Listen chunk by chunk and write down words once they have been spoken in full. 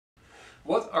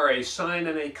What are a sine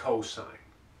and a cosine?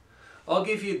 I'll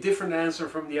give you a different answer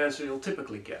from the answer you'll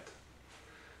typically get.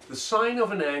 The sine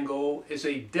of an angle is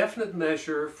a definite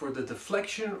measure for the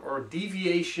deflection or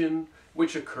deviation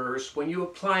which occurs when you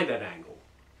apply that angle.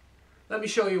 Let me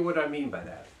show you what I mean by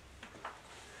that.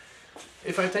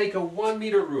 If I take a 1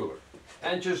 meter ruler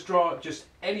and just draw just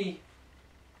any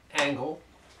angle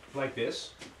like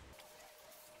this,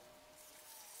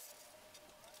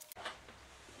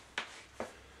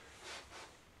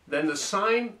 then the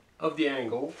sine of the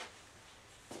angle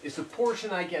is the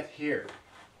portion I get here.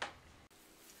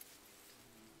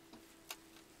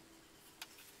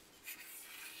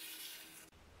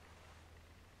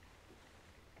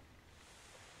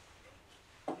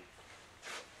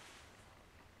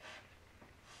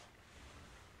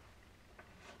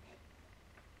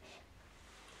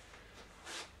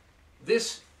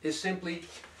 This is simply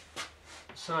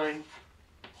sine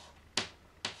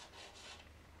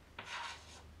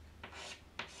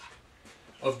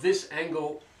of this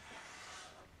angle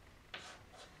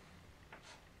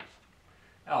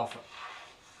alpha.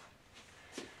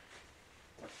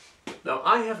 Now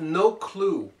I have no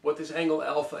clue what this angle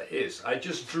alpha is. I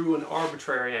just drew an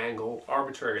arbitrary angle,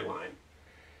 arbitrary line.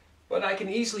 But I can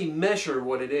easily measure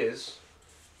what it is,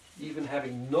 even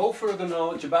having no further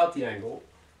knowledge about the angle,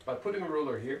 by putting a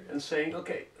ruler here and saying,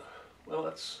 okay, well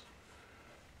that's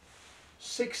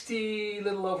 60,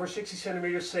 little over 60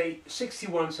 centimeters, say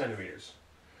 61 centimeters.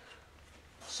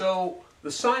 So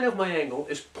the sine of my angle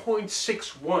is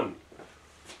 0.61.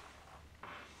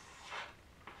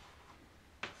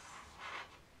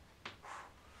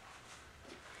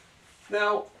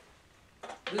 Now,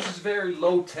 this is very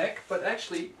low tech, but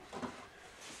actually,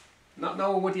 not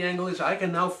knowing what the angle is, I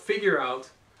can now figure out,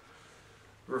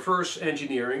 reverse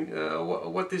engineering,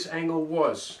 what this angle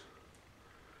was.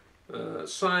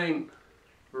 Sine,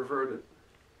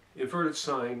 inverted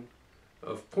sine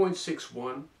of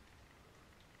 0.61.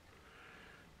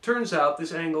 Turns out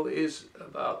this angle is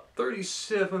about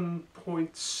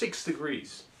 37.6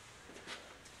 degrees.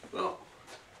 Well,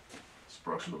 it's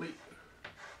approximately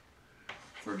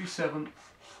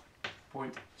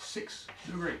 37.6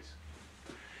 degrees.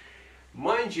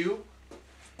 Mind you,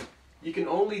 you can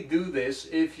only do this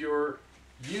if you're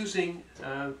using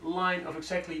a line of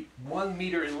exactly 1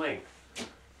 meter in length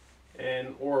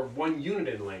or 1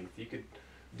 unit in length. You could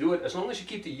do it as long as you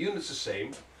keep the units the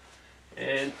same,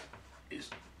 and is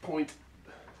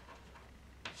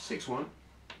 0.61.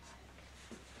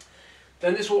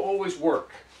 Then this will always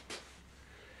work.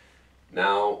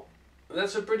 Now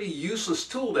that's a pretty useless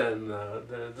tool then,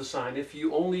 the sine, if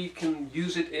you only can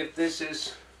use it if this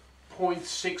is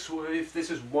 0.6 or if this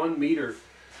is 1 meter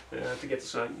to get the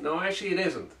sine. No, actually it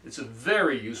isn't. It's a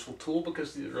very useful tool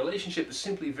because the relationship is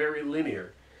simply very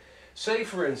linear. Say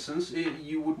for instance, if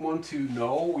you would want to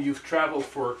know, you've traveled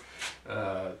for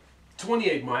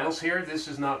 28 miles here. This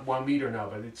is not 1 meter now,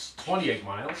 but it's 28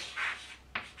 miles.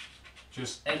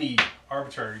 Just any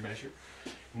arbitrary measure.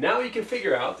 Now you can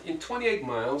figure out in 28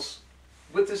 miles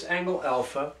with this angle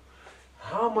alpha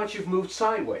how much you've moved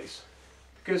sideways.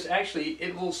 Because actually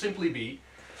it will simply be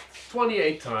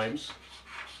 28 times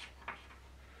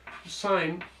the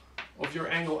sine of your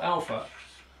angle alpha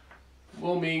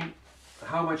will mean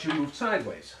how much you moved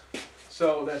sideways.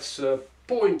 So that's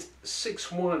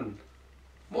 0.61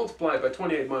 multiplied by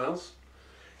 28 miles.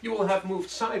 You will have moved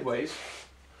sideways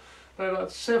by about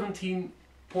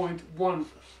 17.1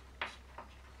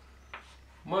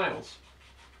 miles.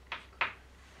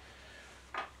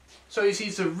 So you see,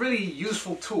 it's a really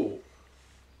useful tool.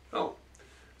 Oh,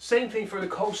 same thing for the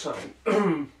cosine.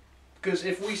 Because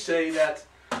if we say that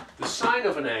the sine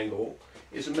of an angle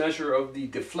is a measure of the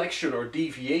deflection or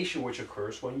deviation which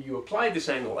occurs when you apply this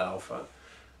angle alpha,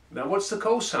 now what's the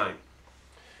cosine?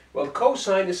 Well, the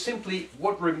cosine is simply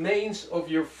what remains of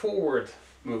your forward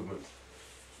movement.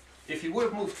 If you would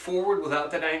have moved forward without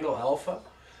that angle alpha,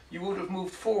 you would have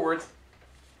moved forward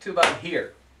to about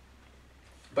here.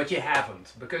 But you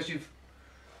haven't, because you've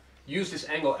used this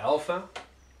angle alpha.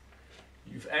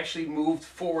 You've actually moved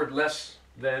forward less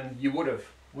than you would have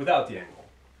without the angle.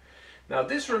 Now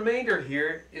this remainder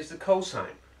here is the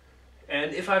cosine.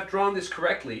 And if I've drawn this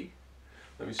correctly,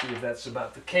 let me see if that's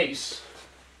about the case.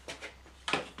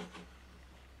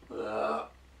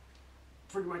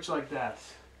 Pretty much like that.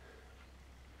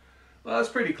 Well, that's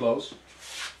pretty close.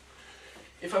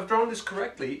 If I've drawn this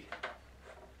correctly,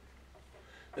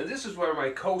 now this is where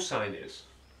my cosine is.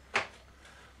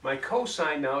 My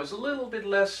cosine now is a little bit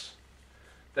less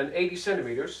than 80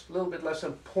 centimeters, a little bit less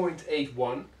than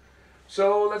 0.81.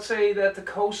 So let's say that the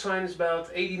cosine is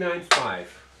about 89.5.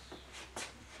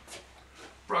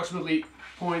 Approximately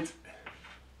 0.81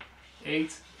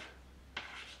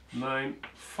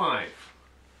 0.895.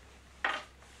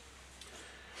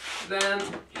 Then,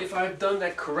 if I've done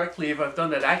that correctly, if I've done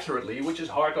that accurately, which is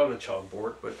hard on a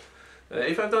chalkboard, but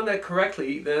if I've done that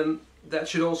correctly, then that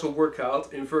should also work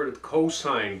out inverted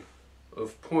cosine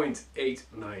of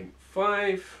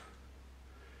 0.895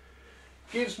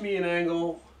 gives me an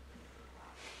angle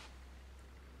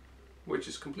which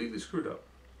is completely screwed up.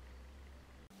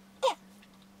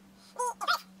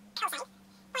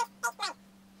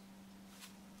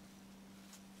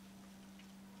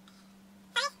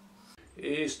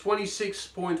 Is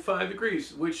 26.5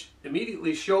 degrees, which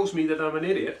immediately shows me that I'm an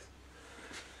idiot,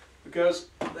 because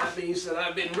that means that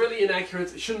I've been really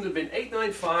inaccurate. It shouldn't have been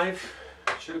 895,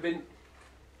 it should have been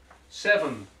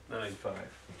 795.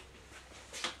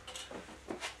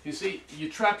 You see, you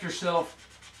trap yourself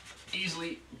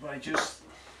easily by just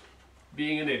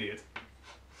being an idiot.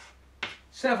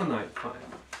 795.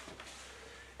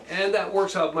 And that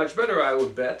works out much better, I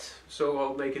would bet. So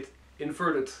I'll make it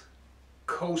inverted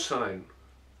cosine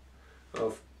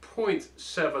of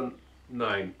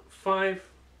 0.795.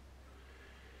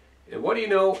 And what do you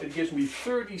know? It gives me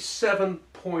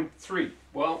 37.3.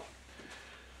 Well,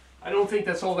 I don't think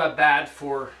that's all that bad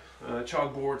for a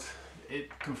chalkboard.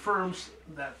 It confirms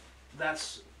that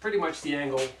that's pretty much the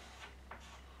angle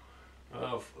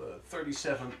of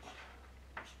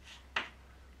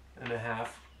 37.5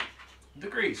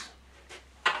 degrees.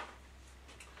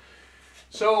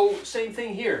 So same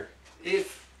thing here.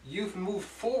 If you've moved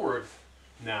forward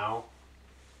now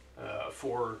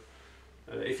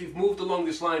if you've moved along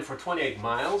this line for 28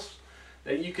 miles,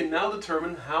 then you can now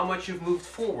determine how much you've moved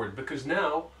forward, because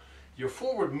now your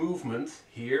forward movement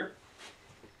here,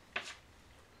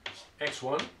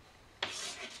 x1,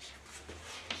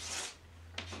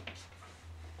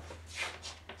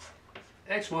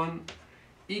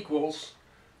 equals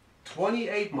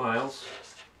 28 miles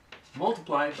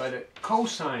multiplied by the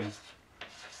cosine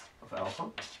of alpha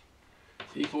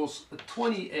equals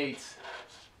 28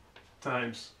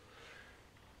 times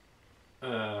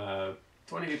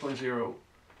 28.0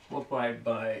 multiplied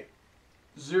by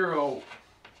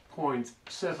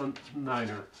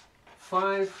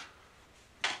 0.795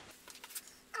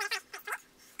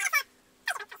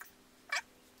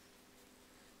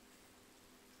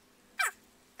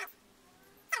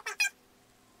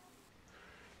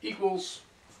 equals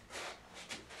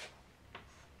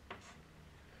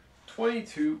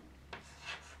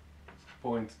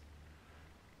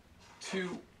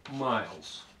 22.2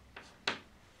 miles.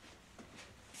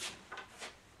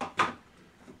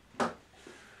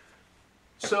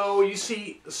 So you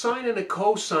see, the sine and the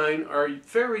cosine are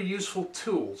very useful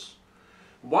tools.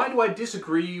 Why do I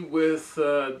disagree with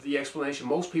the explanation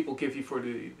most people give you for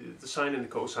the sine and the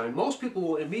cosine? Most people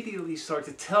will immediately start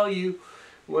to tell you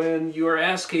when you are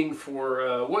asking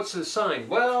for what's the sine?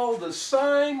 Well, the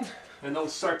sine, and they'll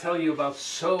start telling you about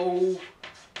SOH-CAH-TOA.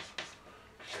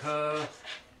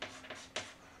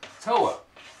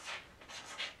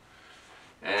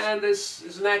 And this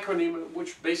is an acronym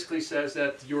which basically says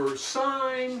that your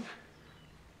sine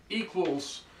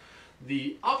equals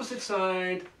the opposite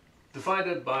side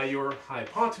divided by your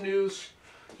hypotenuse,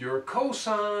 your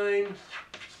cosine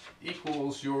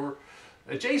equals your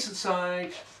adjacent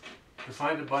side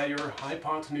divided by your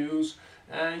hypotenuse,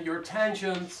 and your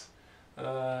tangent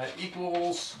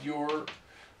equals your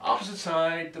opposite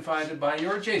side divided by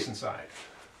your adjacent side.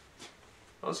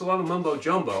 Well, it's a lot of mumbo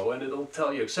jumbo, and it'll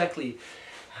tell you exactly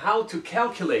how to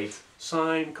calculate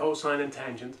sine, cosine, and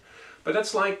tangent. But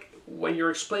that's like when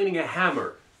you're explaining a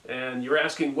hammer and you're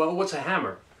asking, well, what's a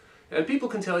hammer? And people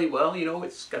can tell you, well, you know,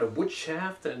 it's got a wood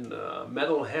shaft and a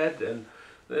metal head and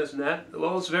this and that.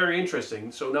 Well, it's very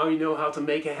interesting. So now you know how to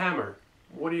make a hammer.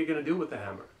 What are you going to do with the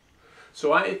hammer?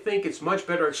 So I think it's much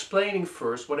better explaining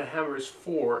first what a hammer is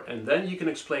for, and then you can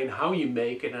explain how you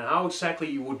make it and how exactly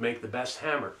you would make the best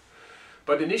hammer.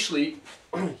 But initially,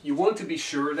 you want to be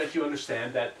sure that you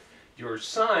understand that your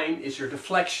sine is your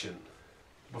deflection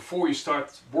before you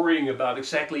start worrying about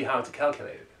exactly how to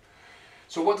calculate it.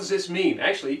 So what does this mean?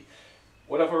 Actually,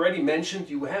 what I've already mentioned,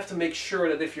 you have to make sure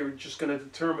that if you're just going to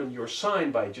determine your sine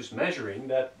by just measuring,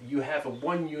 that you have a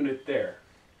 1 unit there.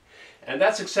 And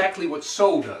that's exactly what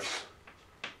SOH does.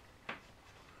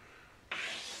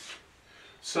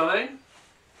 Sine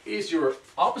is your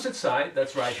opposite side,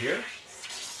 that's right here,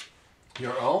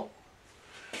 your O,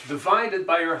 divided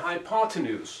by your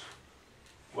hypotenuse.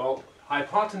 Well,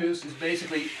 hypotenuse is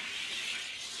basically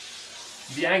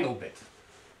the angle bit.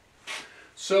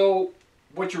 So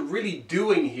what you're really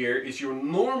doing here is you're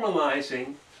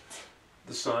normalizing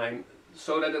the sine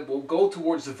so that it will go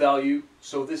towards the value.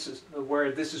 So this is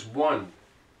where this is 1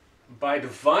 by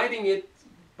dividing it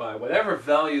by whatever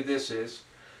value this is,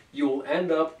 you will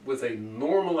end up with a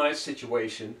normalized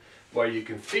situation where you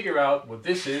can figure out what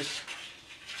this is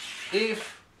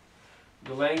if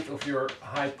the length of your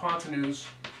hypotenuse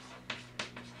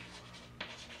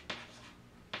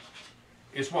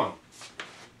is 1.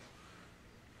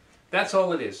 That's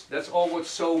all it is. That's all what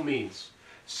SO means.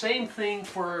 Same thing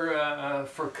for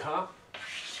CA.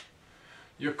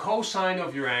 Your cosine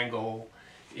of your angle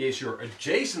is your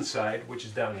adjacent side, which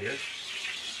is down here,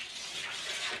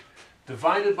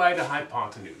 divided by the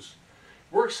hypotenuse.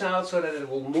 Works out so that it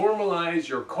will normalize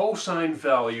your cosine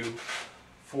value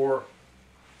for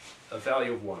a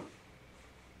value of 1.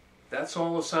 That's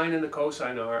all a sine and a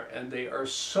cosine are, and they are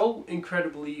so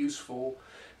incredibly useful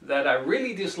that I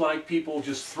really dislike people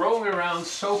just throwing around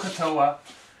SOH-CAH-TOA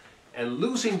and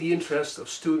losing the interest of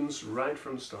students right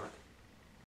from the start.